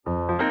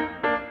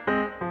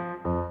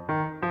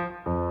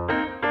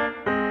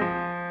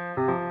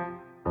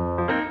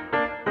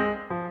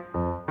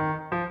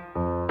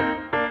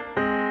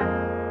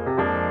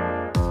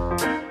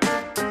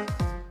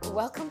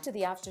to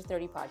the After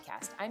 30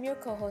 podcast. I'm your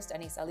co-host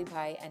Anis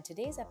Alibhai, and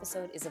today's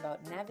episode is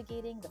about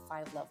navigating the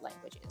 5 love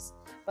languages.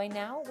 By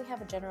now, we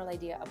have a general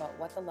idea about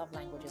what the love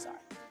languages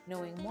are.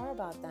 Knowing more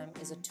about them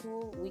is a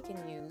tool we can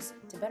use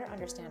to better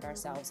understand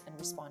ourselves and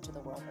respond to the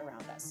world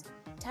around us.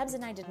 Tabs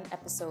and I did an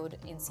episode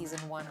in season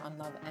 1 on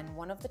love, and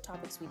one of the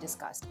topics we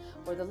discussed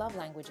were the love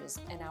languages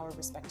and our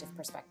respective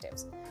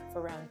perspectives.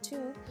 For round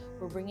 2,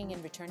 we're bringing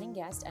in returning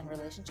guest and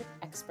relationship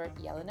expert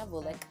Jelena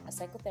Vulik, a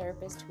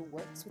psychotherapist who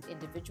works with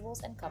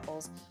individuals and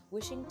couples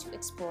wishing to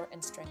explore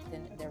and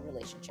strengthen their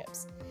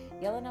relationships.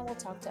 Jelena will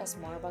talk to us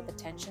more about the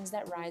tensions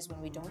that rise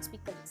when we don't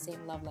speak the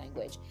same love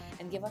language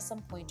and give us some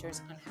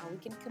pointers on how we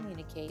can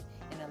communicate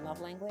in a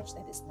love language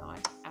that is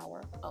not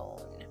our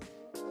own.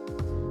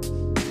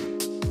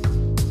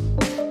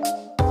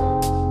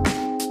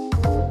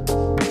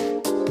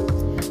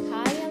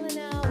 Hi,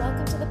 Jelena.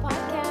 Welcome to the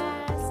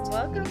podcast.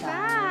 Welcome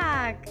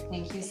back.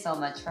 Thank you so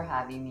much for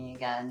having me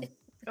again.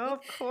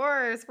 Of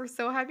course. We're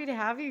so happy to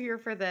have you here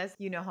for this.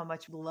 You know how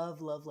much we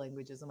love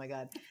languages. Oh my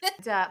God.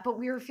 But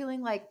we were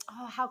feeling like,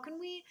 how can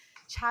we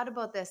chat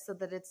about this so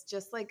that it's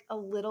just like a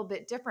little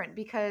bit different?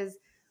 Because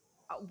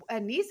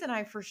Anis and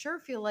I for sure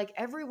feel like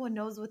everyone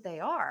knows what they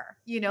are,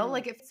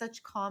 like it's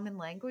such common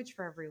language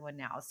for everyone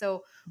now.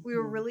 So we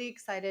were really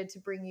excited to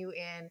bring you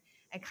in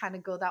and kind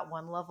of go that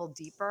one level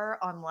deeper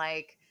on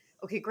like,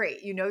 okay,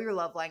 great. You know your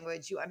love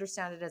language. You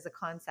understand it as a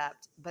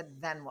concept, but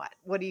then what?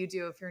 What do you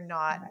do if you're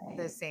not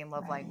the same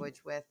love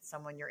language with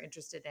someone you're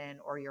interested in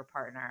or your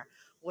partner?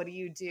 What do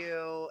you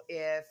do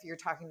if you're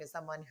talking to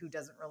someone who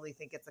doesn't really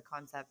think it's a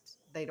concept?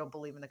 They don't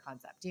believe in the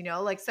concept,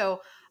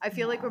 so I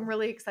feel like I'm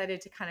really excited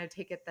to kind of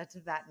take it to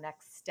that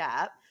next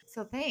step.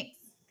 So thanks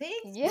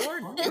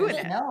for doing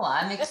it. No,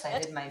 I'm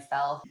excited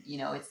myself.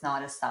 It's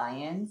not a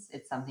science.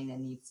 It's something that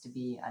needs to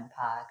be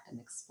unpacked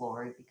and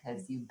explored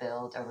because you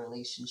build a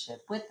relationship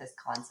with this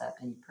concept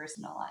and you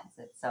personalize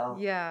it. So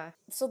yeah.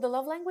 So the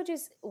love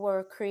languages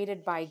were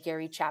created by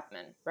Gary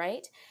Chapman,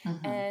 right?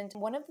 Mm-hmm. And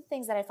one of the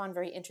things that I found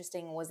very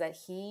interesting was that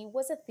he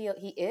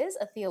is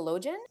a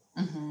theologian.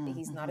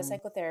 He's not a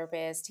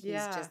psychotherapist. He's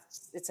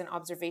just, it's an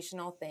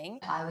observational thing.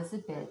 I was a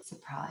bit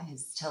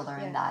surprised to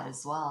learn that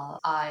as well.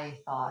 I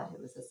thought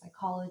it was a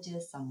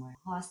psychologist somewhere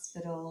in a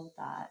hospital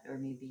or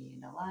maybe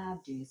in a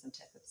lab doing some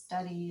type of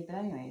study. But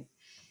anyways,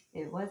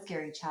 it was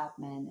Gary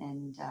Chapman,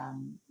 and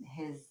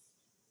his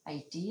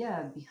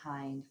idea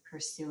behind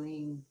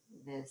pursuing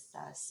this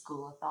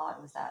school of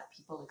thought was that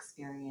people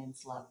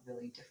experience love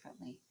really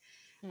differently.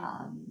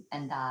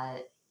 And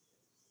that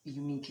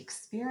unique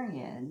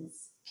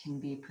experience can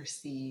be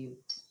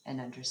perceived and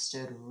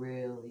understood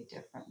really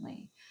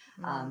differently.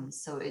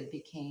 So it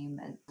became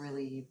a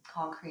really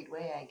concrete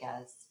way, I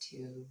guess,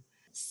 to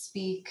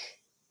speak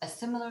a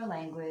similar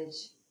language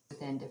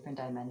within different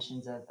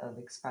dimensions of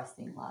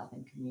expressing love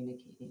and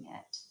communicating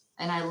it.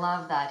 And I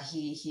love that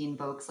he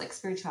invokes like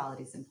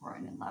spirituality is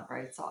important in love,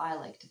 right? So I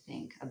like to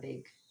think a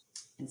big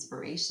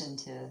inspiration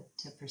to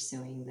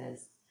pursuing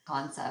this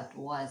concept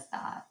was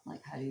that,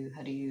 like, how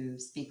do you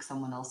speak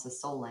someone else's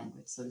soul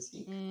language, so to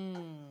speak?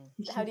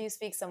 How do you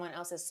speak someone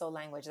else's soul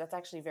language? That's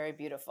actually very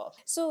beautiful.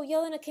 So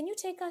Jelena, can you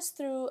take us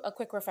through a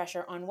quick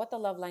refresher on what the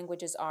love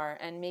languages are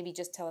and maybe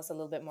just tell us a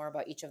little bit more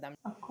about each of them?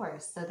 Of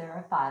course. So there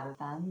are 5 of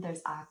them.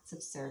 There's acts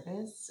of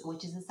service,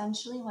 which is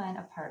essentially when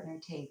a partner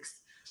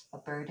takes a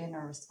burden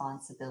or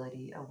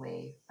responsibility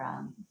away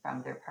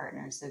from their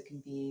partner. So it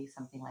can be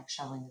something like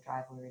shoveling the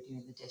driveway or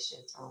doing the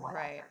dishes or whatever.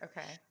 Right.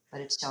 Okay. But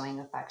it's showing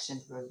affection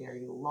through a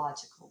very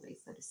logical way,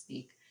 so to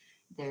speak.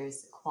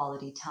 There's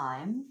quality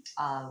time,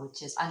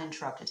 which is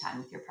uninterrupted time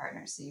with your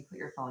partner. So you put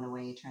your phone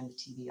away, you turn the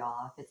TV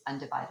off. It's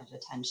undivided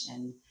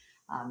attention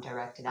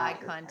directed at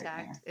your contact.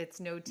 Partner. It's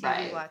no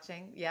TV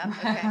watching. Yeah.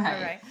 Okay. All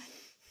right.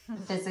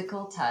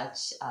 Physical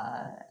touch.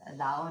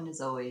 That one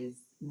is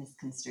always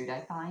misconstrued,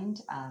 I find.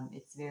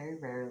 It's very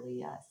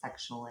rarely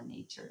sexual in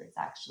nature. It's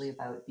actually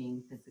about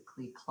being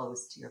physically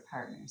close to your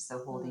partner. So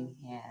holding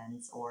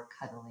hands or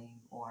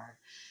cuddling or,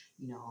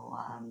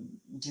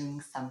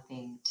 doing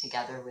something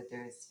together where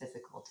there's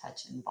physical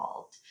touch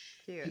involved.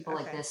 Cute. People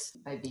like this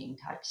by being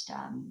touched.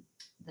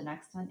 The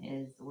next one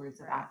is words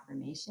of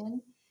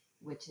affirmation,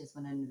 which is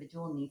when an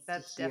individual needs to hear.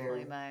 That's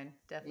definitely mine.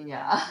 Definitely.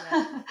 Yeah.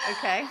 Mine.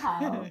 Okay.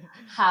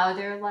 how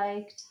they're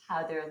liked,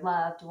 how they're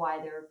loved, why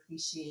they're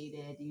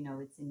appreciated.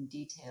 It's in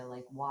detail.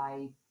 Like,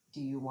 why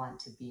do you want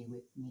to be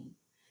with me?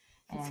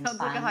 And sounds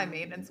like a high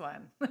maintenance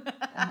one.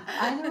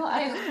 I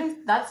know.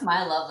 That's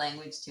my love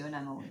language too. And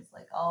I'm always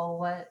like, oh,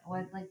 what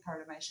like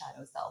part of my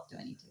shadow self do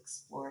I need to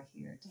explore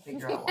here to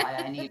figure out why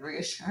I need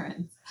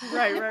reassurance?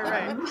 Right.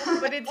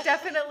 But it's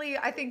definitely,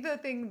 I think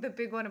the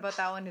big one about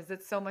that one is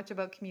it's so much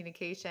about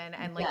communication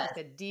and like you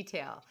said,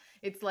 detail.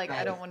 It's like,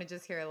 I don't want to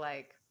just hear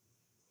like,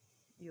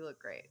 you look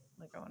great.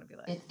 Like, I want to be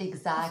like,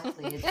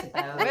 exactly. It's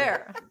about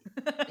where?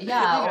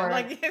 Yeah. Or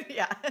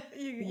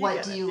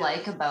what do you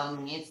like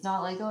about me? It's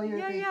not like, oh, you're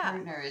a great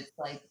partner. It's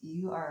like,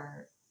 you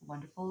are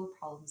wonderful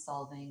problem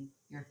solving.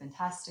 You're a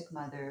fantastic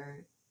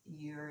mother.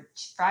 your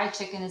fried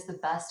chicken is the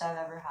best I've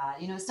ever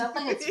had. You know, stuff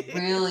like it's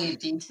really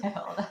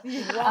detailed.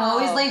 I'm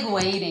always Wow. like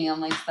waiting. I'm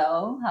like,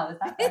 so how was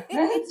that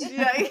breakfast?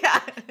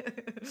 Yeah.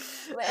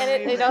 And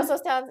it Amazing. also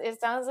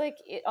sounds like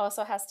it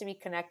also has to be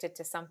connected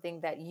to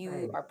something that you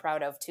Right. are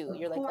proud of too. Of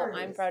You're like, oh,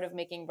 I'm course. proud of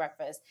making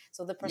breakfast.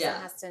 So the person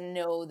Yeah. has to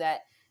know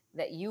that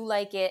you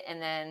like it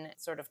and then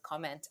sort of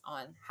comment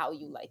on how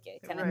you like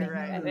it kind of thing.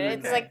 Right. And it's Mhm.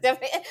 Okay. like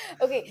definitely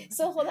okay.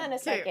 So hold on a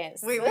Okay. second.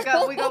 Wait,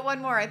 So, we got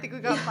one more. I think we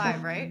got Yeah.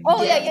 5, right?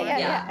 oh yeah, One yeah, more? yeah,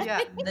 Yeah. yeah.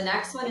 Yeah. The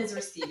next one is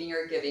receiving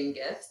or giving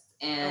gifts.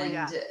 Oh And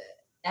yeah.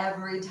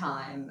 every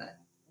time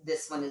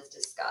this one is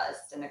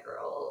discussed and a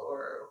girl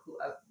or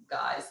a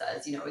guy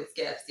says, you know, it's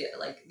gifts,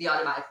 like the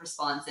automatic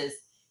response is,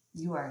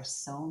 you are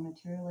so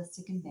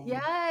materialistic and vain.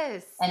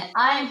 Yes. And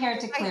I'm here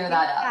to I clear hate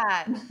that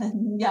that. up.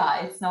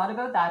 Yeah, it's not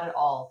about that at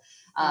all.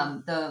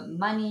 Mm. The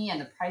money and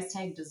the price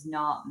tag does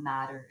not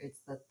matter. It's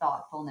the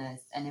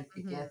thoughtfulness. And if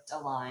the Mhm. gift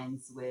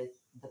aligns with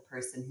the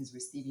person who's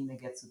receiving the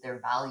gifts with their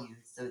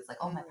values. So it's like,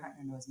 oh, my Mm.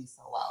 partner knows me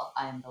so well.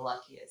 I am the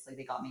luckiest. Like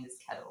they got me this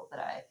kettle that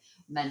I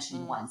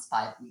mentioned Mm, once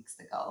 5 weeks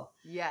ago.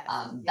 Yes.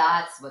 Yeah.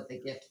 That's what the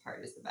gift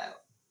part is about.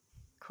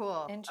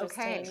 Cool. interesting.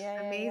 Okay. Yeah.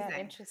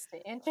 Amazing.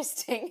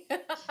 Interesting.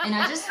 And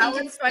I just That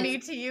think was it's funny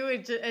to you,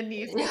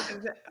 Anise, yeah.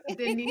 because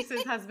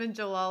Denise's husband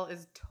Joel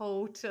is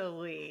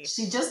totally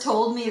She just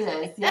told me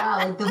this. Yeah,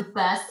 like the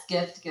best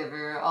gift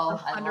giver. Oh,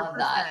 I love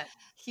that. 100%.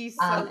 He's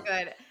so Um,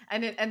 good.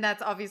 And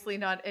that's obviously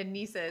not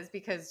Anisa's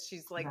because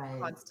she's like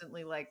right.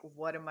 constantly like,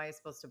 what am I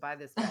supposed to buy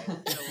this guy?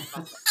 It's so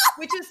impossible.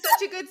 Which is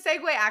such a good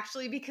segue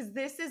actually, because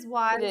this is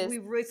why It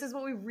is. this is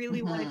what we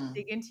really wanted to Mhm.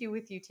 dig into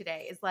with you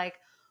today is like,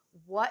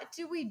 what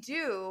do we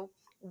do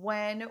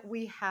when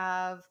we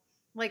have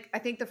like I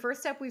think the first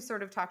step we've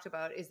sort of talked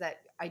about is that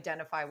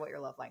identify what your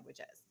love language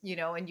is, you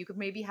know, and you could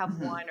maybe have Mhm.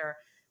 one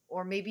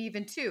or maybe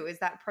even two. Is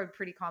that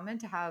pretty common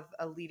to have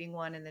a leading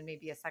one and then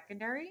maybe a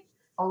secondary?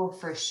 Oh,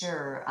 for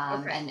sure.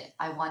 Okay. And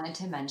I wanted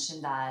to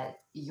mention that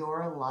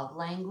your love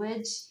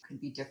language could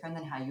be different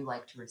than how you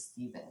like to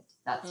receive it.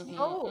 That's me.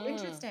 Oh,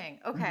 interesting.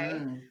 Okay.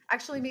 Hmm.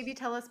 Actually, maybe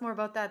tell us more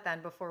about that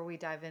then before we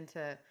dive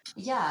into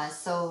Yeah. how to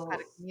So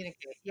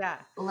communicate. Yeah.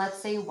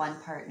 let's say one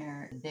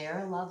partner,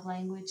 their love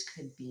language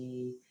could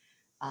be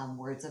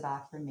words of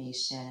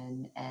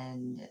affirmation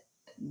and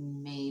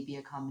maybe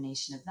a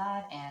combination of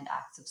that and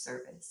acts of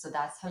service. So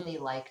that's how they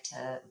Mm, like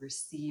to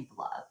receive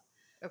love.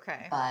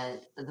 Okay.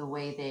 But the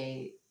way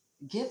they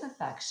give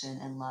affection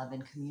and love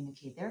and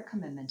communicate their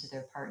commitment to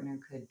their partner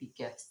could be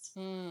gifts,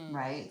 mm.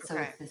 right? So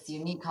Okay. it's this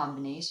unique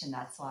combination.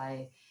 That's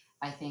why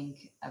I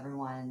think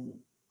everyone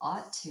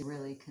ought to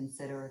really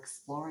consider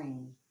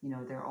exploring, you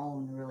know, their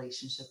own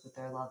relationship with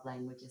their love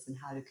languages and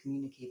how to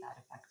communicate that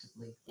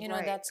effectively. You know,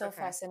 Right. that's so Okay.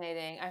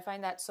 fascinating. I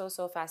find that so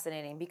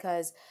fascinating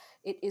because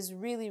it is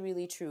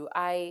really true.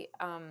 I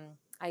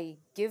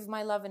give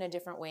my love in a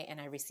different way and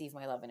I receive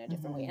my love in a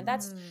different way. And Hmm.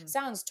 that's Mm,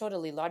 sounds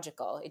totally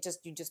logical. It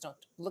just you just don't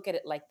look at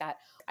it like that.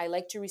 I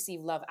like to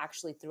receive love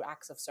actually through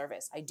acts of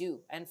service. I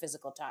do, and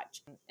physical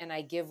touch. And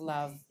I give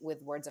love Right,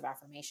 with words of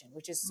affirmation,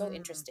 which is so mm.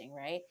 interesting,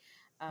 right?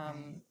 right.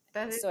 Um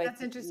That's yeah.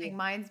 interesting.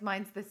 Mine's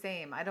the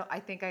same.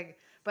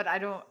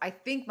 I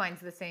think mine's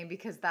the same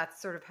because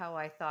that's sort of how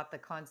I thought the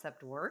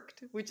concept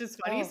worked, which is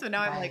funny. Oh, So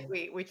now I'm like, Right.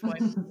 wait, which one?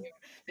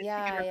 The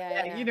chicken or the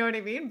egg? You yeah. know what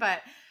I mean?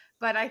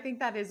 But I think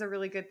that is a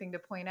really good thing to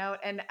point out.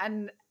 And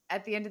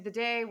at the end of the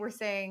day, we're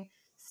saying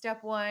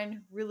step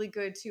one, really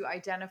good to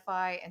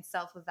identify and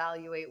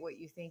self-evaluate what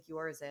you think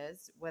yours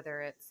is,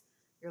 whether it's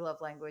your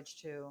love language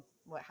to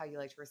how you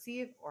like to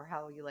receive or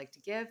how you like to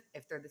give,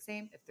 if they're the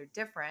same, if they're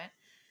different.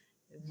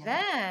 Yeah.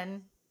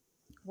 Then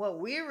what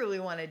we really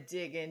want to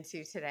dig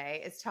into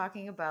today is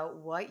talking about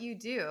what you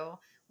do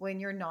when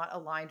you're not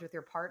aligned with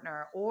your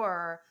partner,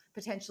 or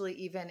potentially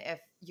even if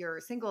you're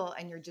single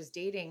and you're just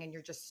dating and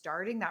you're just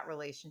starting that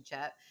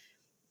relationship,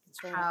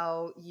 That's right.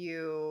 how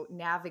you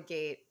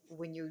navigate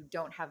when you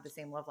don't have the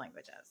same love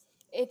languages.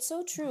 It's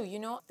so true. You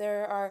know,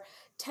 there are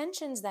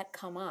tensions that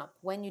come up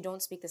when you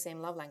don't speak the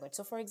same love language.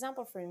 So for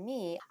example, for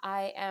me,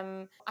 I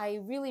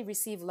really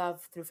receive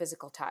love through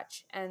physical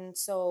touch. And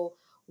so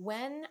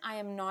when I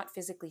am not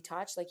physically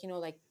touched, like, you know,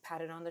 like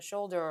patted on the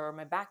shoulder or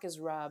my back is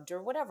rubbed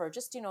or whatever,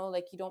 just, you know,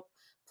 like you don't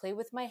play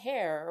with my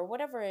hair or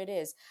whatever it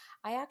is,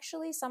 I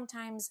actually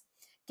sometimes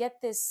get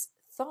this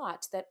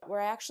thought that where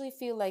I actually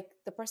feel like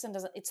the person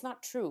doesn't, it's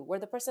not true, where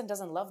the person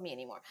doesn't love me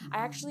anymore. I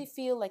Mhm. actually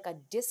feel like a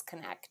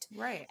disconnect.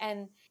 Right.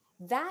 And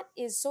that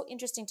is so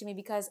interesting to me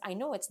because I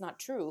know it's not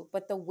true,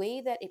 but the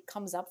way that it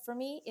comes up for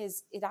me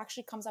is it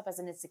actually comes up as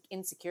an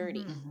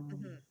insecurity, Hmm.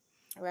 Mhm. Hmm.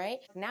 right?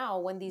 Now,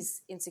 when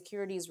these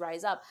insecurities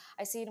rise up,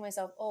 I say to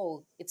myself,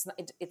 "Oh, it's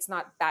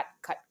not that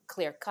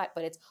clear cut,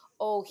 but it's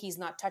oh, he's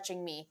not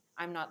touching me,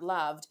 I'm not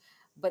loved."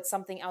 But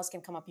something else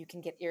can come up. You can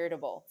get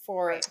irritable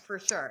for Right, for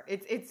sure.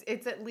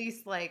 It's at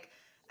least like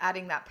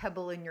adding that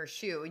pebble in your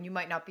shoe, and you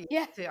might not be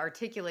yeah, able to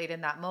articulate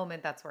in that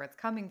moment that's where it's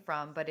coming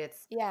from, but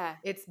yeah,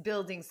 it's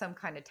building some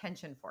kind of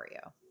tension for you.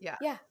 Yeah.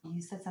 yeah.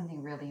 You said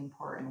something really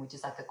important, which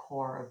is at the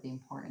core of the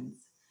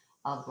importance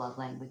of love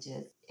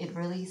languages. It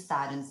really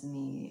saddens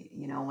me,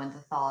 when the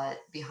thought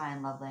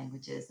behind love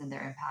languages and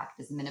their impact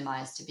is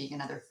minimized to being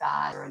another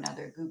fad or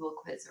another Google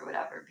quiz or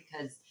whatever,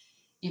 because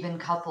even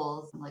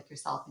couples like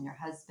yourself and your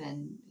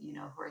husband,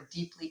 who are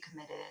deeply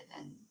committed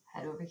and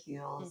head over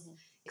heels, Mm-hmm.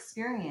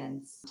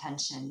 experience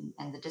tension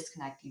and the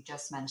disconnect you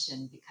just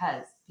mentioned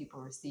because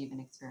people receive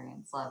and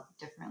experience love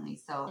differently.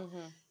 So,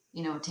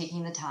 Mm-hmm.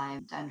 taking the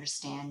time to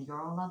understand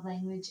your own love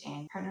language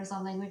and partner's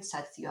love language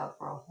sets you up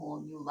for a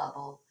whole new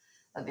level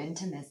of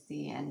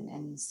intimacy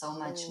and so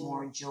much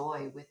more Oh.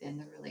 joy within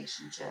the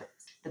relationship.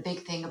 The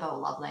big thing about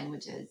love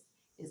languages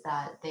is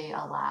that they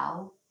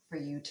allow for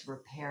you to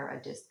repair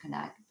a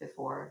disconnect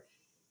before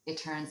it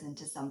turns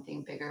into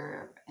something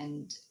bigger.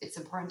 And it's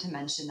important to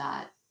mention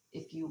that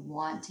if you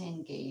want to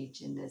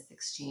engage in this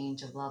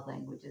exchange of love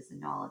languages and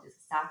knowledge is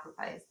a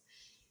sacrifice.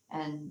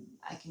 And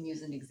I can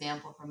use an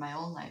example from my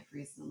own life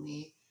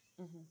recently.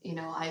 Mm-hmm.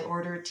 I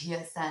ordered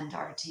TSN to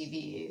our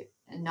TV,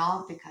 and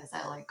not because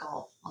I like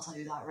golf. I'll tell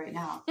you that right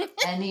now.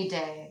 Any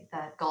day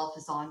that golf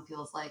is on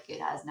feels like it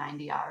has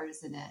 90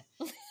 hours in it.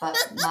 But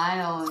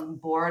my own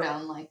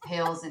boredom like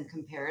pales in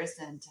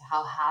comparison to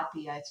how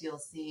happy I feel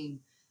seeing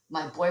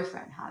my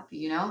boyfriend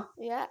happy,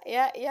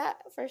 Yeah,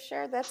 for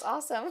sure. That's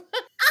awesome.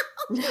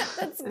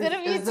 That's good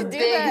of It you was a to do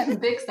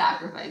that. big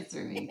sacrifice for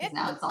me because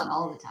now it's on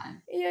all the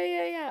time.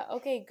 Yeah.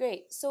 Okay,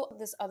 great. So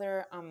this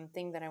other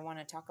thing that I want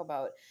to talk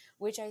about,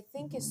 which I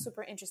think is Mhm.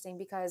 super interesting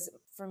because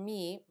for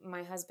me,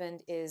 my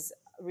husband is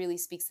really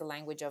speaks the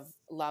language of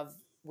love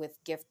with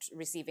gift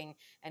receiving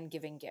and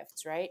giving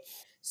gifts, right?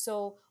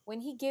 So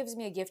when he gives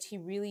me a gift, he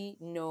really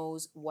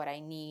knows what I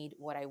need,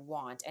 what I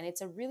want, and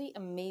it's a really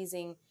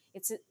amazing.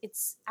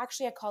 It's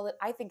actually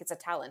I think it's a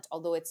talent,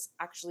 although it's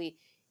actually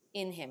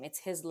in him. It's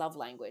his love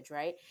language,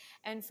 right?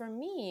 And for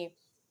me,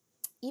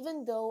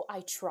 even though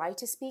I try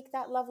to speak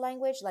that love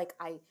language, like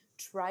I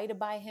try to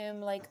buy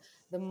him like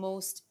the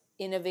most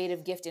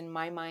innovative gift in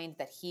my mind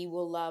that he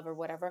will love or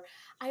whatever,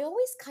 I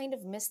always kind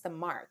of miss the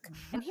mark.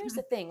 And here's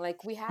the thing,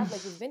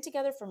 we've been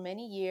together for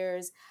many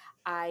years.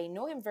 I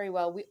know him very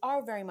well. We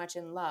are very much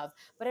in love,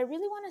 but I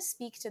really want to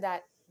speak to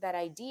that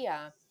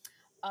idea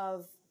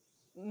of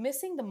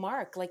missing the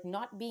mark, like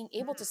not being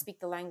able to speak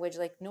the language,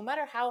 like no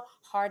matter how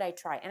hard I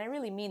try. And I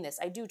really mean this.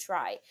 I do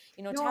try.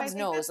 No, I Tabs think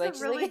knows, that's a like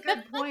she's really like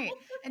good point.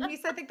 And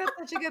Nisa, I think that's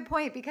such a good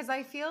point because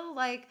I feel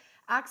like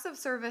acts of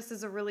service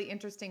is a really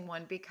interesting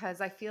one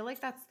because I feel like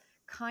that's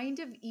kind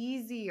of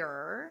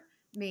easier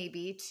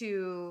maybe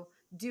to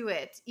do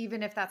it,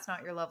 even if that's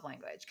not your love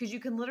language. Because you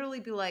can literally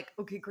be like,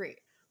 okay, great.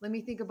 Let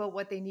me think about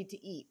what they need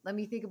to eat. Let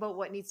me think about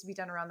what needs to be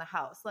done around the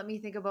house. Let me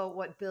think about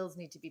what bills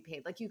need to be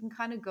paid. Like you can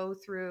kind of go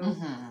through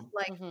Mhm.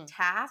 like Mhm.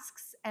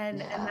 tasks and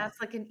Yeah. that's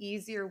like an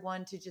easier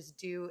one to just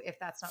do if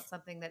that's not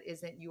something that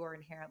isn't your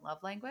inherent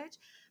love language.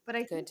 But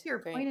I think Good, to your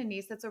great. point,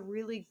 Anise, that's a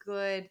really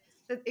good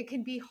that it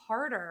can be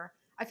harder.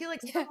 I feel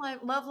like Yeah. some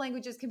love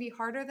languages can be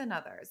harder than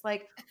others.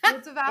 Like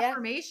words of Yeah.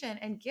 affirmation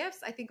and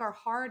gifts, I think are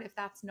hard if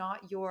that's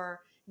not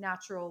your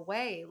natural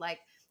way. Like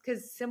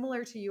because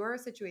similar to your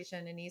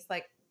situation, Anise,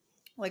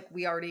 like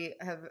we already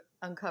have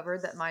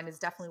uncovered that mine is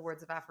definitely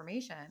words of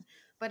affirmation.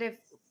 But if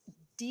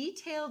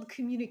detailed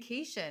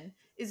communication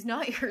is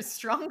not your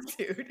strong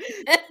suit,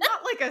 it's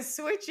not like a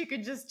switch you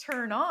could just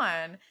turn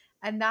on.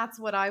 And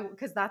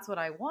because that's what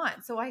I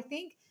want. So I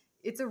think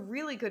it's a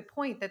really good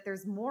point that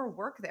there's more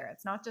work there.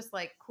 It's not just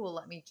like, cool,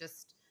 let me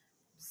just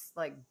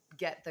like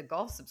get the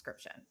golf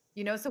subscription,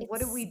 So what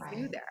do It's we do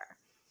Right. there?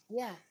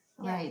 yeah,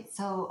 yeah. Right.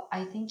 So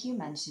I think you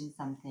mentioned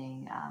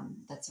something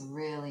that's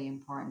really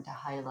important to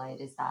highlight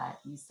is that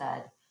you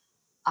said,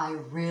 I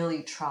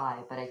really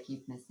try, but I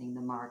keep missing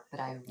the mark, but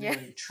I Yeah.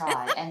 really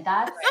try. And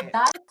that's Right.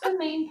 that's the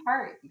main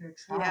part. You're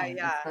Yeah, trying.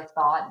 yeah. It's the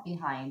thought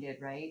behind it,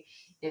 right?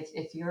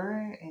 If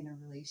you're in a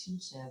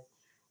relationship,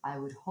 I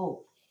would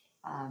hope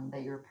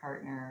that your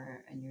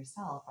partner and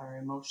yourself are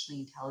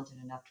emotionally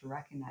intelligent enough to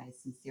recognize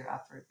sincere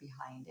effort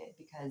behind it.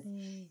 Because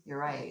Mm, you're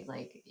right.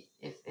 Like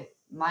if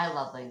my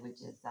love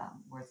language is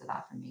words of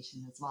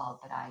affirmation as well,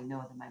 but I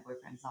know that my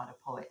boyfriend's not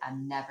a poet.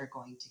 I'm never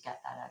going to get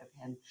that out of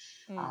him,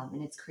 mm,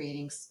 and it's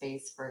creating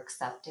space for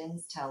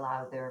acceptance to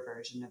allow their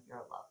version of your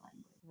love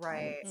language,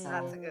 right? Right. So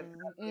mm, That's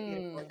a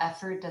beautiful. mm.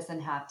 effort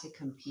doesn't have to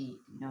compete.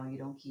 You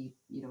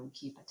don't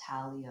keep a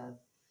tally of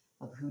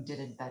who did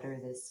it better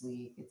this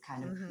week. It's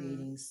kind of Mhm.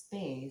 creating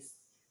space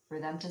for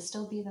them to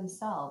still be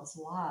themselves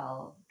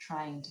while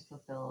trying to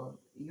fulfill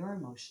your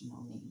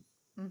emotional needs.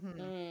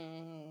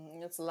 Mhm.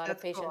 That's a lot of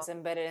That's cool. patience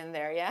embedded in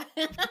there. Yeah.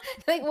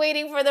 Like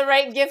waiting for the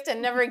right gift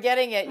and never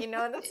getting it.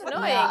 That's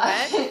annoying,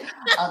 Yeah, man.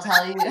 I'll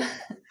tell you.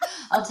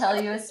 I'll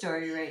tell you a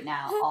story right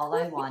now. All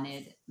I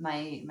wanted,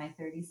 my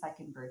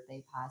 32nd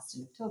birthday passed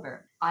in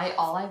October.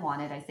 All I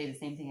wanted, I say the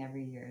same thing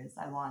every year, is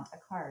I want a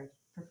card,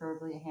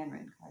 preferably a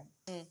handwritten card.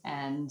 Mm,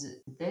 And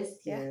this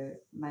yeah. year,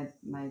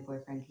 my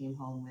boyfriend came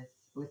home with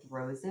with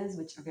roses,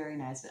 which are very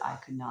nice, but I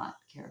could not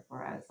care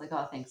for. I was like,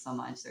 oh, thanks so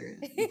much. They're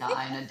gonna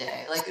die in a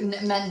day. Like it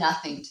meant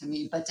nothing to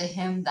me, but to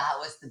him that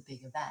was the big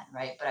event,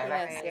 right? But I Yes,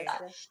 recognized yes, Right.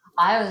 that. yes.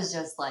 I was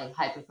just like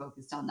hyper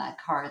focused on that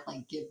card,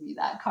 like give me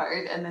that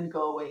card and then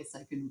go away so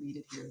I can read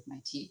it here with my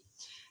tea.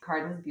 The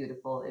card was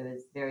beautiful. It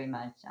was very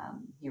much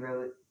he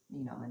wrote,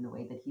 you know, in the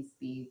way that he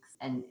speaks,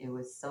 and it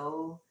was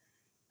so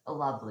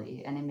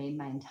lovely, and it made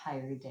my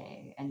entire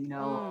day. And you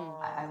know, Mm,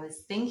 I Oh,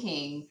 was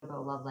thinking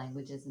about love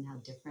languages and how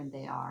different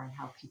they are and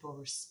how people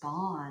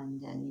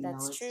respond, and you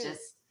know, that's it's true.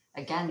 just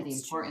again the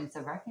It's true. importance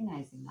of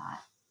recognizing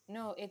that.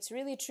 No, it's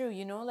really true.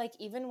 You know, like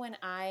even when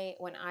I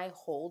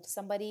hold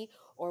somebody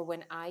or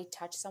when I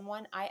touch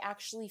someone, I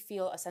actually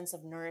feel a sense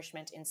of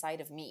nourishment inside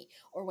of me.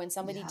 Or when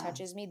somebody Yeah.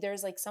 touches me,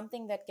 there's like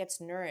something that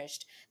gets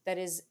nourished that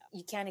is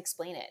you can't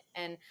explain it.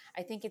 And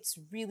I think it's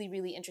really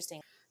really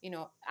interesting. You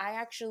know, I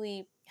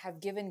actually have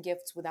given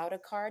gifts without a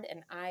card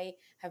and I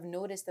have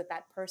noticed that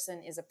that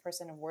person is a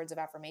person of words of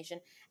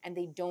affirmation and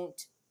they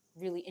don't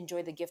really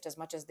enjoy the gift as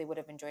much as they would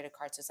have enjoyed a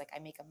card. So it's like I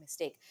make a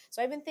mistake.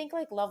 So I even think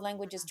like love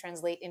languages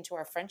translate into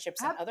our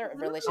friendships and other Oh,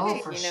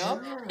 relationships, absolutely. for you know?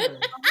 sure.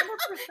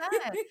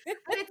 100%.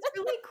 And it's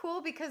really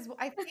cool because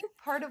I think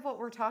part of what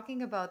we're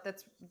talking about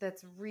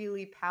that's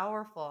really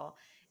powerful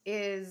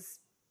is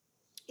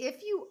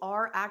if you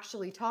are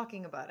actually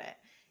talking about it.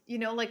 You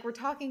know, like we're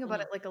talking about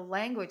Mhm. it like a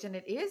language, and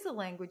it is a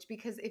language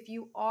because if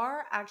you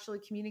are actually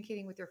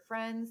communicating with your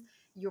friends,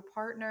 your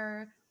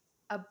partner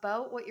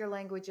about what your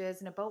language is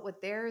and about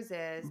what theirs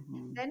is,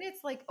 Hmm. then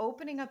it's like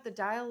opening up the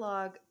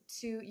dialogue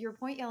to your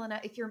point, Yelena.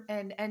 If you're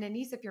and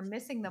Anise, if you're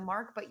missing the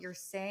mark, but you're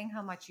saying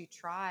how much you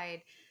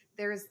tried,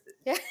 there's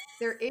Yeah.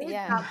 there is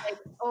Yeah. that like,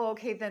 oh,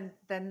 okay, then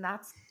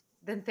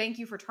thank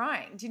you for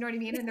trying. Do you know what I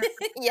mean? And there's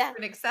Yeah.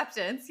 an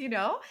acceptance, you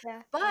know? Yeah.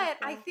 Yeah. But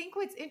I Yeah. think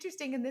what's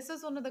interesting, and this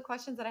was one of the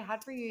questions that I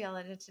had for you,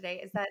 Yelena, today,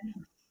 is that,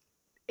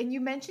 and you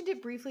mentioned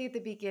it briefly at the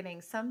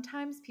beginning,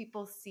 sometimes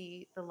people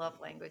see the love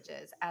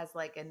languages as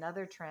like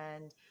another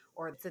trend,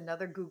 or it's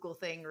another Google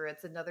thing, or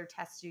it's another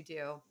test you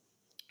do.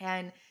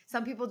 And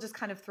some people just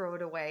kind of throw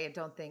it away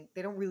and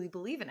they don't really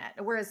believe in it.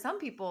 Whereas some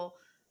people,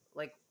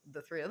 like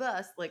the three of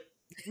us, like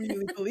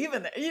really believe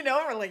in it. You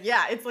know, we're like,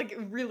 yeah, it's like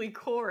really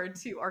core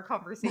to our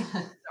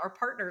conversation, our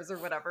partners or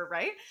whatever,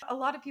 right? A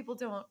lot of people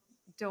don't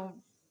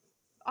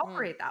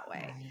Mm. operate that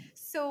way. Right.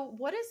 So,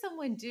 what does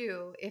someone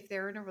do if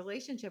they're in a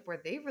relationship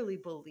where they really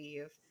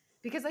believe?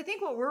 Because I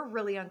think what we're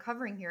really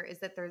uncovering here is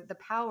that the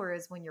power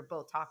is when you're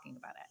both talking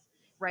about it,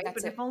 right?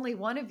 That's But if it. only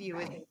one of you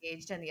is Right.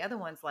 engaged and the other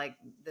one's like,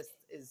 "This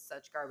is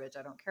such garbage.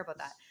 I don't care about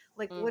that."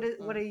 Like, Mm,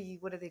 mm,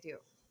 what do they do?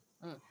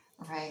 mm.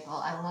 Right. Well,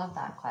 I love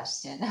that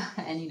question.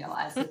 And, you know,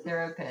 as a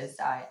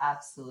therapist, I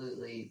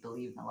absolutely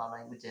believe in the love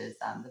languages.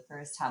 The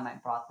first time I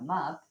brought them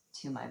up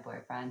to my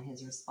boyfriend,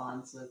 his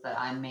response was that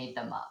I made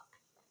them up.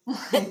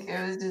 Like,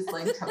 it was just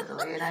like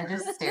totally. And I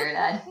just stared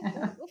at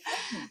him.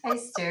 I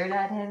stared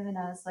at him and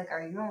I was like,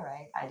 are you all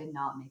right? I did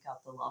not make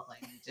up the love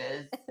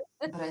languages.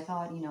 But I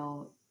thought, you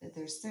know,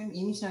 there's certain,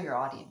 you need to know your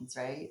audience,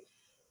 right?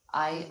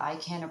 Mm, I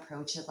can't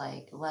approach it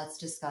like, let's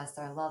discuss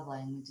our love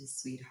languages,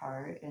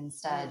 sweetheart.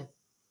 mm, Instead,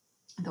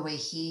 the way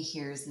he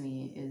hears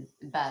me is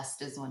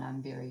best is when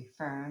I'm very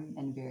firm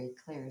and very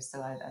clear.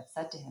 So I've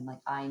said to him,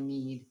 like, I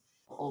need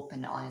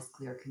open, honest,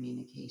 clear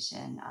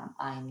communication.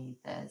 I need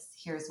this.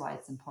 Here's why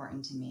it's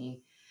important to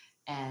me.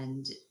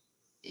 And,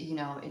 you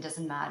know, it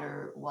doesn't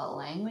matter what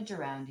language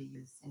around you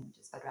use, and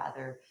just, but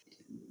rather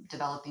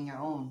developing your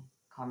own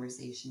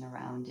conversation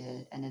around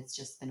it. And it's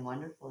just been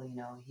wonderful. You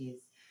know,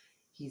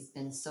 he's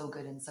been so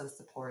good and so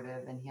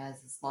supportive, and he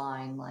has this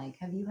line like,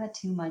 have you had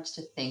too much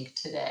to think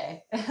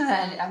today? And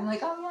mm. I'm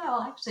like, oh yeah,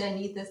 well actually I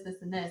need this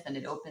and this, and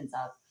it opens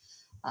up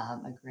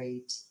a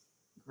great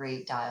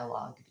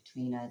dialogue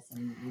between us,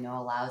 and you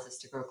know, allows us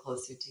to grow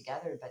closer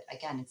together. But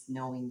again, it's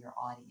knowing your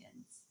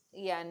audience.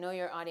 Yeah, know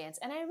your audience.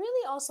 And I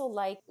really also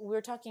like, we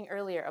were talking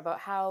earlier about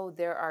how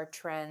there are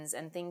trends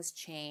and things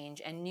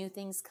change and new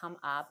things come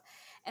up.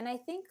 And I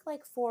think,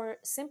 like, for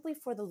simply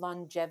for the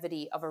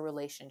longevity of a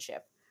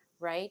relationship,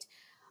 right?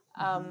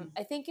 Hmm.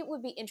 I think it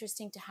would be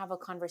interesting to have a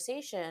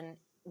conversation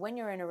when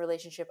you're in a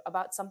relationship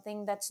about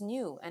something that's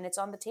new and it's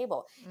on the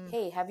table. Mm,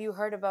 Hey, have you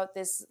heard about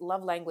this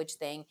love language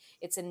thing?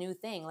 It's a new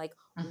thing. Like,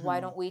 why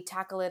Hmm. don't we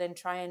tackle it and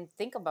try and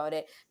think about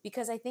it?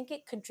 Because I think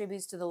it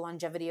contributes to the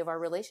longevity of our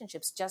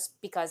relationships, just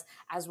because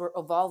as we're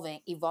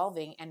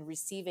evolving and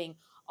receiving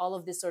all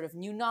of this sort of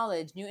new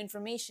knowledge, new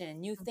information,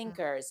 new mhm,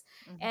 thinkers.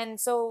 mhm, And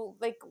so,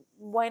 like,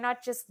 why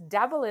not just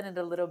dabble in it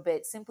a little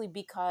bit simply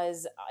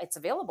because it's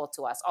available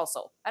to us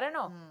also? I don't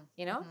know, mm,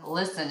 you know? mhm.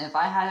 Listen, if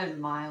I had it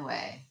my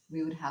way,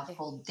 we would have Yeah.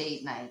 full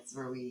date nights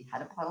where we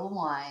had a bottle of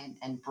wine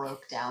and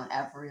broke down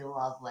every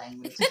love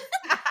language.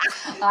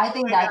 I Oh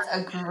think my that's god.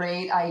 a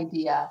great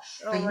idea.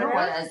 Oh But you my know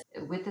what? Right? god.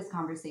 As with this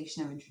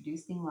conversation of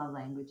introducing love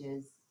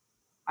languages,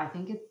 I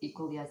think it's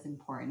equally as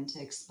important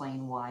to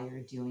explain why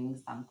you're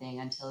doing something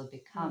until it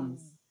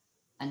becomes Mm,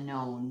 a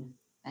known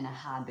and a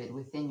habit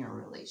within your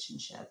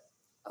relationship.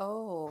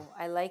 Oh,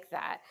 I like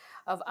that.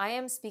 Of I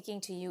am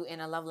speaking to you in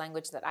a love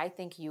language that I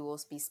think you will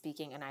be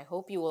speaking and I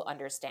hope you will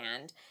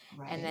understand.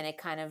 And then Right. it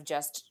kind of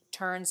just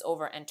turns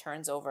over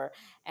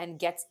and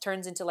gets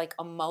turns into like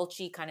a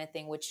mulchy kind of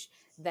thing, which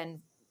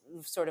then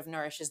sort of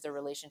nourishes the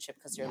relationship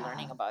because you're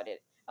learning Yeah. about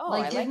it. Oh,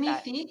 I Like, give like me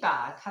that.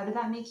 feedback. How did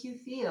that make you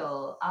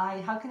feel?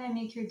 How can I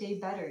make your day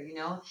better?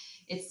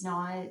 It's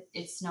not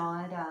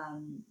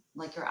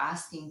like you're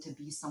asking to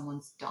be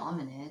someone's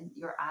dominant.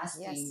 You're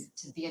asking Yes.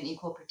 to be an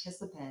equal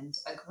participant,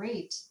 a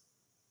great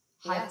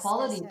high Yes, yes,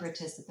 quality yes.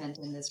 participant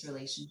in this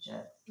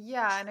relationship.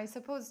 Yeah, and I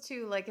suppose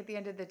too, like at the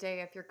end of the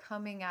day, if you're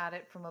coming at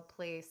it from a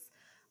place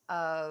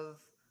of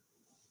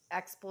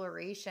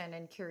exploration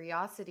and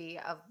curiosity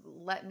of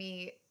let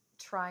me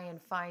try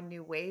and find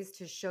new ways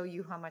to show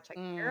you how much I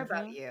care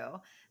about Mm-hmm.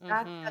 you.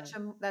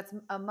 Mm-hmm. That's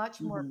a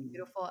much more Mhm.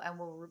 beautiful and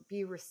will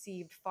be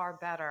received far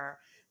better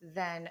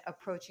than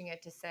approaching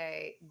it to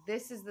say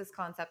this is this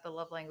concept of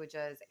love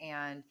languages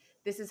and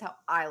this is how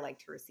I like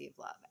to receive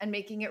love and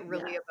making it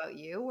really Yeah, about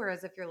you.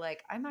 Whereas if you're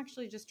like, I'm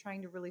actually just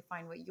trying to really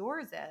find what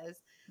yours is,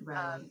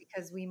 right.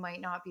 because we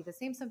might not be the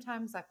same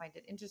sometimes. I find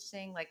it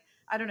interesting. Like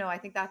I don't know. I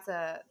think that's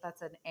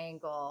an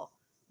angle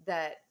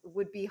that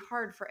would be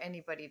hard for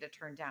anybody to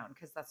turn down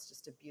because that's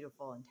just a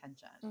beautiful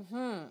intention.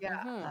 Yeah.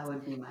 Mm-hmm. Mm-hmm. That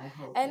would be my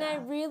hope. And I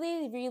Yeah.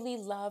 really, really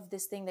love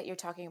this thing that you're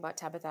talking about,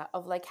 Tabitha,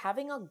 of like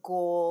having a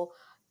goal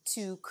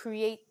to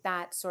create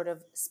that sort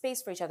of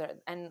space for each other.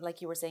 And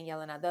like you were saying,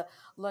 Yelena, the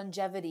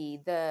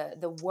longevity,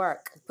 the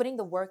work, putting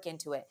the work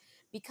into it.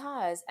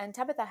 Because, and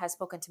Tabitha has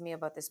spoken to me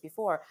about this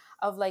before,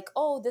 of like,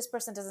 oh, this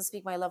person doesn't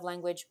speak my love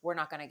language, we're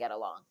not going to get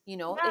along. Yeah.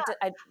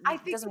 It I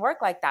think doesn't it's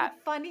work like the that.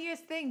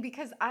 funniest thing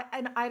because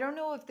I don't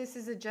know if this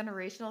is a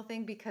generational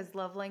thing because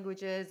love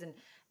languages and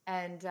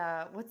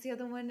what's the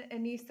other one,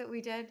 Anise, that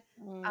we did?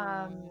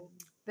 Um Mm.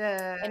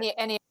 the Any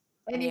any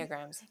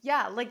Enneagrams.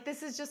 yeah, like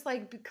this is just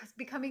like because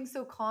becoming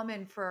so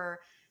common for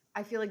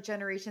I feel like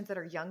generations that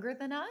are younger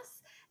than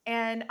us.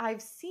 And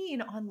I've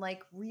seen on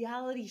like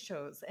reality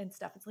shows and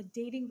stuff, it's like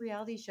dating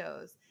reality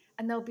shows,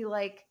 and they'll be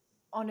like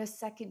on a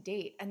second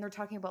date and they're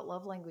talking about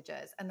love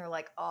languages and they're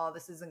like, oh,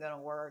 this isn't gonna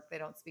work. They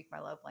don't speak my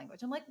love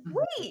language. I'm like, Mhm.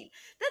 wait,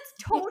 that's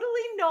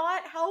totally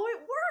not how it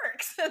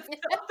works. That's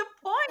not the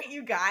point,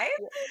 you guys.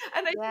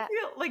 And I Yeah,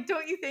 feel like,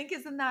 don't you think,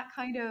 isn't that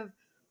kind of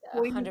a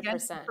going hundred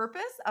against the percent.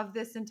 purpose of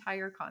this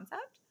entire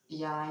concept?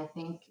 Yeah, I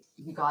think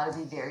you got to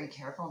be very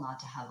careful not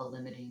to have a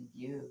limiting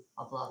view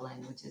of love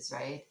languages,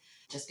 right?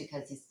 Just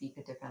because you speak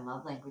a different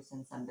love language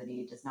than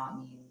somebody does not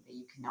mean that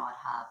you cannot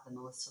have the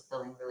most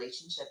fulfilling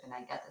relationship. And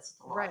I get this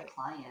with a lot of Right.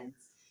 clients.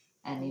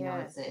 And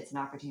Yeah. it's an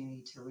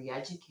opportunity to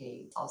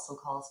re-educate. Also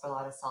calls for a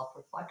lot of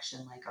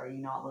self-reflection. Like, are you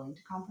not willing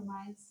to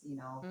compromise?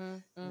 Why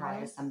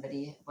Mm-hmm. does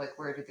somebody like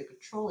where do the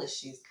control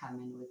issues come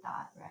in with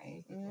that,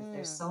 right? Because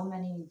there's Mm. so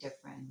many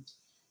different,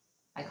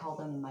 I call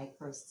them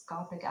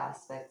microscopic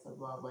aspects of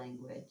love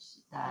language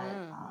that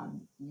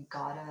Mm. you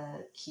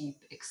gotta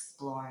keep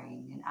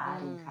exploring and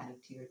adding Mm. kind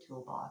of to your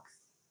toolbox.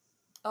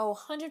 Oh,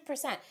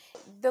 100%.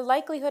 The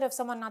likelihood of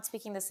someone not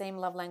speaking the same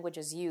love language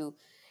as you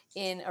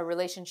in a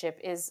relationship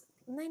is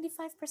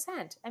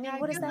 95%. I Yeah, mean, I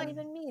what does feel that like Mhm.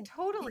 even mean?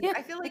 totally.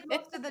 I feel like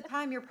most of the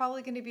time you're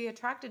probably going to be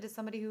attracted to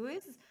somebody who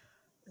is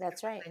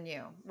That's different right. than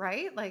you,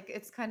 right? Like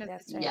it's kind of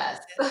this That's right.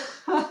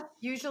 Yes.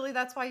 usually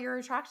that's why you're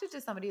attracted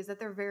to somebody is that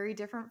they're very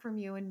different from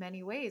you in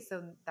many ways.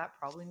 So that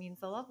probably means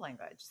the love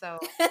language. So,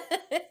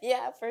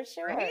 Yeah, for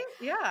sure. right?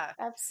 Yeah.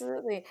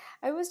 Absolutely.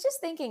 I was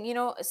just thinking,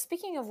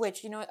 speaking of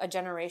which, a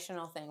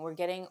generational thing.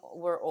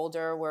 We're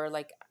older. We're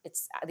like,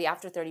 it's the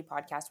After 30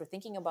 podcast. We're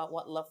thinking about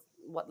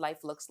what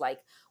life looks like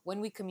when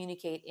we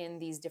communicate in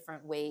these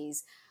different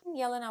ways.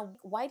 Yelena,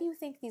 why do you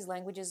think these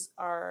languages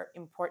are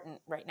important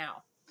right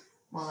now?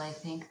 Well, I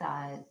think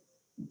that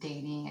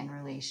dating and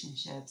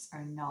relationships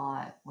are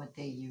not what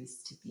they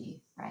used to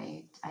be,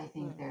 right? I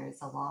think Mm,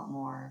 there's a lot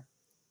more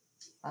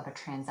of a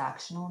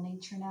transactional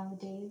nature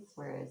nowadays,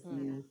 whereas mm,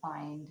 you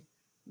find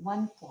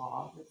one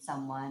flaw with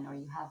someone or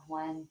you have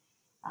one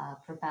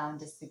profound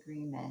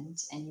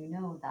disagreement, and you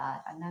know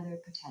that another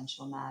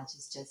potential match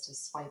is just a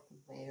swipe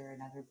away or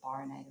another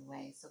bar night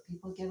away. So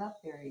people give up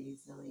very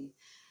easily.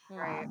 mm,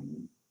 Right.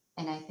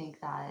 And I think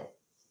that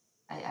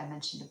I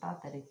mentioned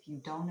above that if you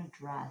don't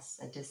address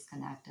a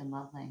disconnect in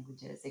love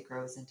languages, it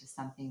grows into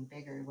something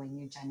bigger when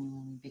you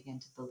genuinely begin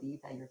to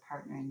believe that your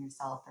partner and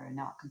yourself are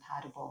not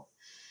compatible.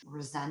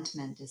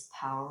 Resentment is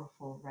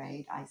powerful,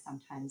 right? I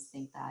sometimes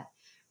think that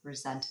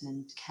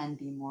resentment can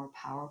be more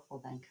powerful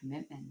than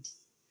commitment.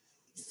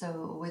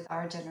 So, with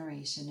our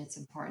generation, it's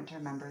important to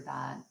remember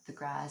that the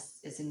grass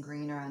isn't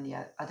greener on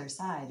the other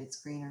side. It's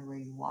greener where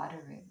you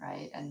water it,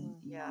 right? And,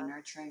 mm, Yeah.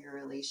 nurturing your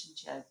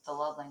relationship, the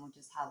love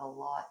languages have a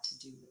lot to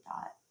do with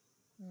that.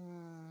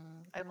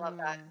 mm, I love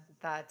mm.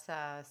 that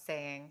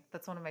saying.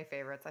 That's one of my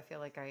favorites. I feel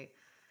like I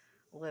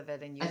live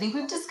it and I use it think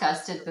we've all the time.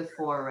 discussed it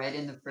before, right,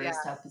 in the Yeah.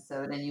 first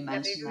episode, and you Yeah,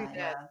 maybe mentioned we that, did.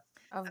 yeah.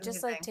 Of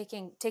just like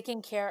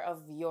taking care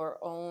of your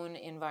own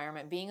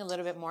environment, being a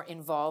little bit more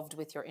involved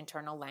with your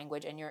internal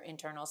language and your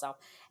internal self,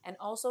 and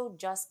also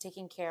just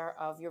taking care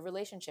of your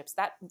relationships.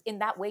 That in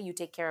that way you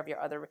take care of your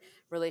other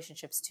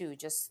relationships too,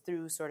 just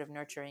through sort of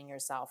nurturing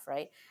yourself,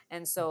 right?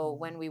 And so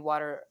when we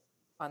water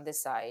on this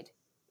side,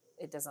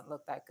 it doesn't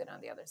look that good on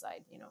the other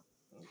side, you know.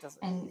 It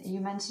doesn't. And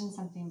you mentioned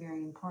something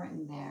very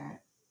important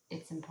there.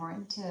 It's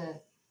important to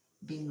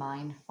be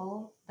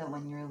mindful that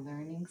when you're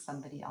learning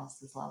somebody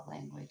else's love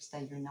language,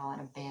 that you're not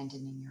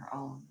abandoning your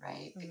own,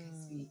 right?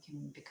 Because we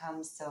can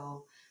become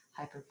so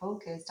hyper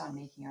focused on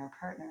making our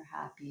partner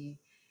happy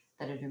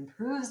that it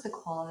improves the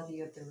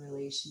quality of the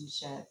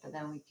relationship, but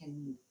then we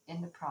can,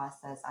 in the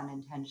process,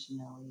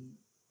 unintentionally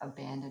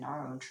abandon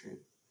our own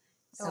truth.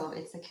 So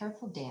it's a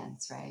careful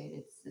dance, right?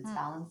 It's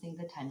balancing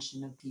the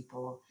tension of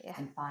people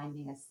and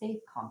finding a safe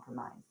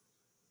compromise.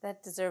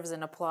 That deserves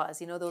an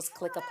applause. You know those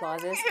click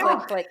applauses? Click,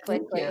 click,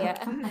 click, click.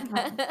 Yeah.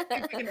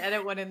 We can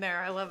edit one in there.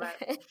 I love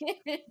it.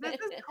 This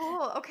is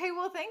cool. Okay,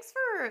 well, thanks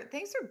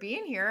for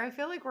being here. I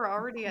feel like we're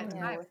already at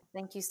time.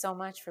 Thank you so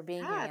much for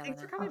being here, Yelena.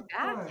 Thanks for coming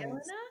back, Yelena.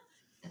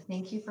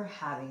 Thank you for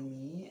having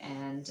me.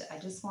 And I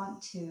just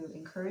want to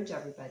encourage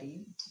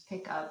everybody to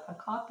pick up a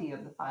copy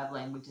of The 5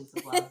 Languages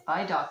of Love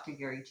by Dr.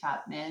 Gary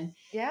Chapman.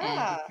 Yeah.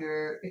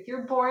 And if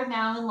you're bored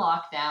now in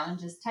lockdown,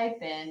 just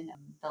type in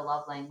the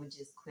Love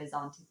Languages quiz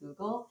onto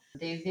Google.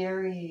 They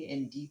vary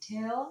in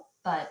detail,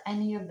 but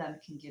any of them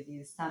can give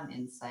you some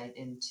insight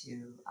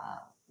into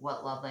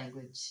what love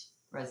language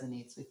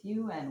resonates with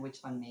you and which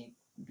one may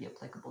be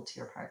applicable to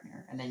your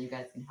partner. And then you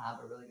guys can have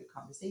a really good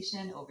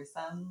conversation over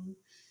some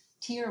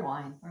tea or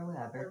wine or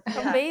whatever.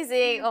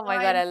 Amazing. Oh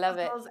my God, I love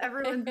it.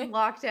 Everyone's in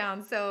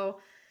lockdown, so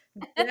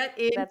get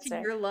into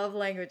your love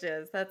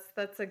languages.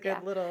 That's a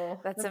good little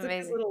that's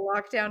amazing. A good little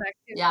lockdown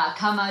activity. Yeah,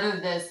 come out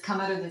of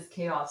this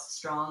chaos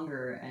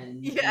stronger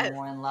and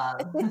more in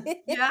love.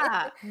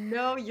 Yeah,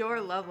 know your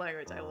love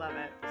language. I love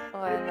it. Oh,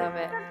 I love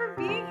it. Thank you for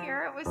being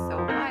here. It was so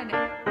fun.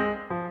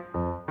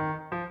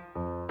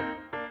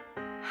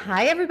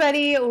 Hi,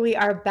 everybody. We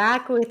are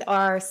back with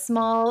our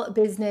small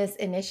business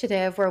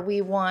initiative where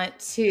we want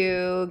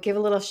to give a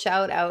little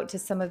shout out to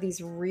some of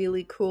these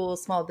really cool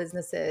small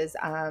businesses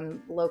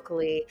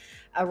locally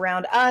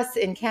around us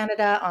in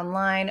Canada,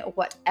 online,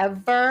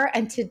 whatever.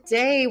 And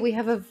today we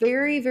have a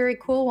very, very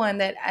cool one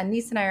that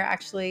Anis and I are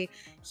actually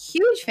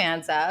huge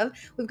fans of.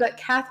 We've got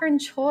Catherine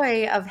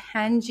Choi of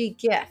Hanji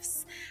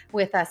Gifts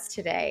with us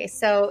today.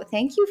 So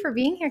thank you for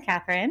being here,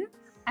 Catherine.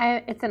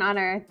 It's an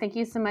honor. Thank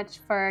you so much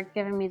for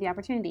giving me the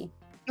opportunity.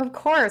 Of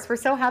course. We're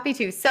so happy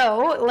to.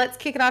 So let's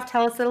kick it off.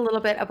 Tell us a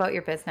little bit about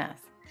your business.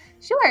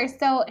 Sure.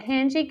 So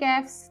Hanji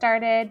Gifts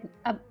started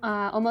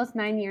almost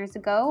 9 years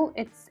ago.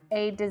 It's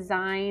a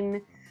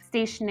design,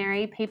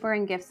 stationery, paper,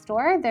 and gift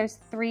store. There's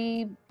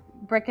 3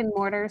 brick and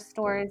mortar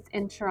stores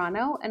in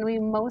Toronto, and we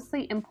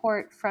mostly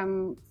import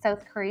from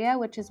South Korea,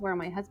 which is where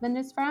my husband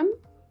is from.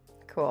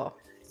 Cool.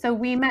 So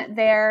we met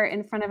there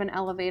in front of an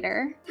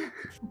elevator.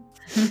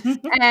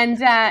 And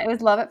it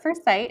was love at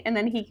first sight. And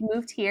then he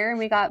moved here and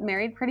we got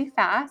married pretty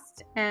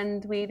fast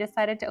and we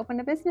decided to open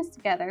a business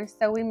together.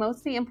 So we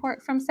mostly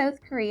import from South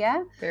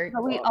Korea. Very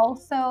cool. But we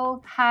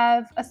also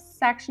have a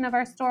section of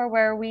our store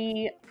where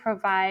we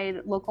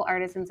provide local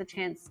artisans a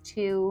chance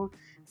to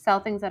sell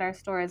things at our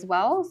store as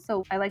well.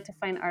 So I like to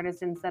find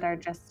artisans that are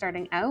just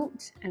starting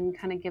out and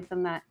kind of give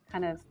them that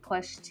kind of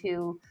push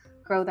to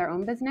grow their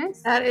own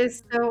business. That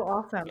is so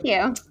awesome. Thank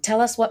you. Tell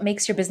us what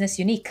makes your business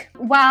unique.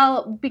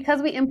 Well,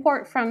 because we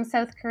import from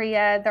South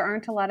Korea, there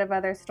aren't a lot of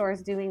other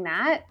stores doing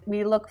that.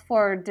 We look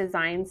for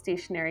design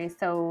stationery.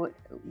 So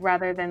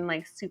rather than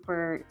like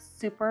super,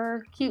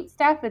 super cute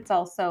stuff, it's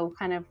also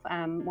kind of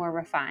more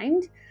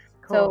refined.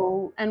 Cool.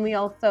 So, and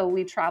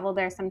we travel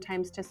there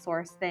sometimes to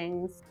source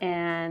things,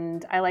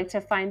 and I like to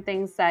find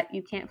things that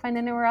you can't find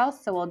anywhere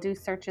else. So we'll do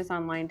searches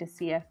online to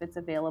see if it's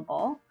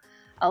available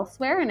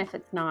elsewhere, and if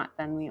it's not,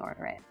 then we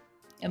order it.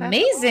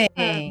 Amazing.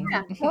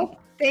 Yeah. Well,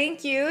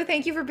 thank you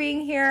for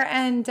being here,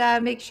 and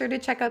make sure to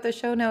check out the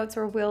show notes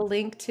where we'll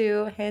link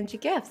to Hanji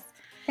Gifts.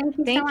 Thank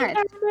you so much.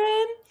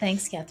 Catherine.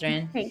 Thanks,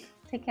 Catherine. Thanks.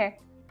 Take care.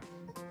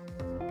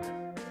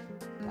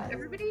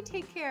 Everybody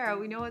take care.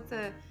 We know it's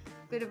a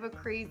bit of a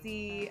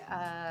crazy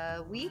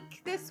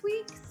week this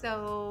week,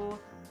 so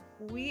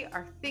we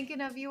are thinking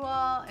of you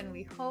all, and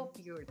we hope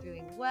you're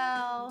doing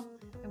well,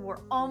 and we're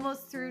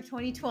almost through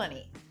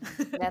 2020.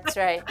 That's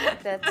right.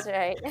 That's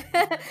right.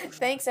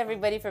 Thanks,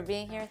 everybody, for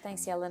being here.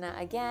 Thanks, Yelena,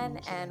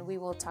 again, and we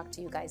will talk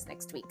to you guys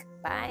next week.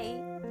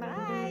 Bye.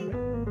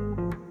 Bye.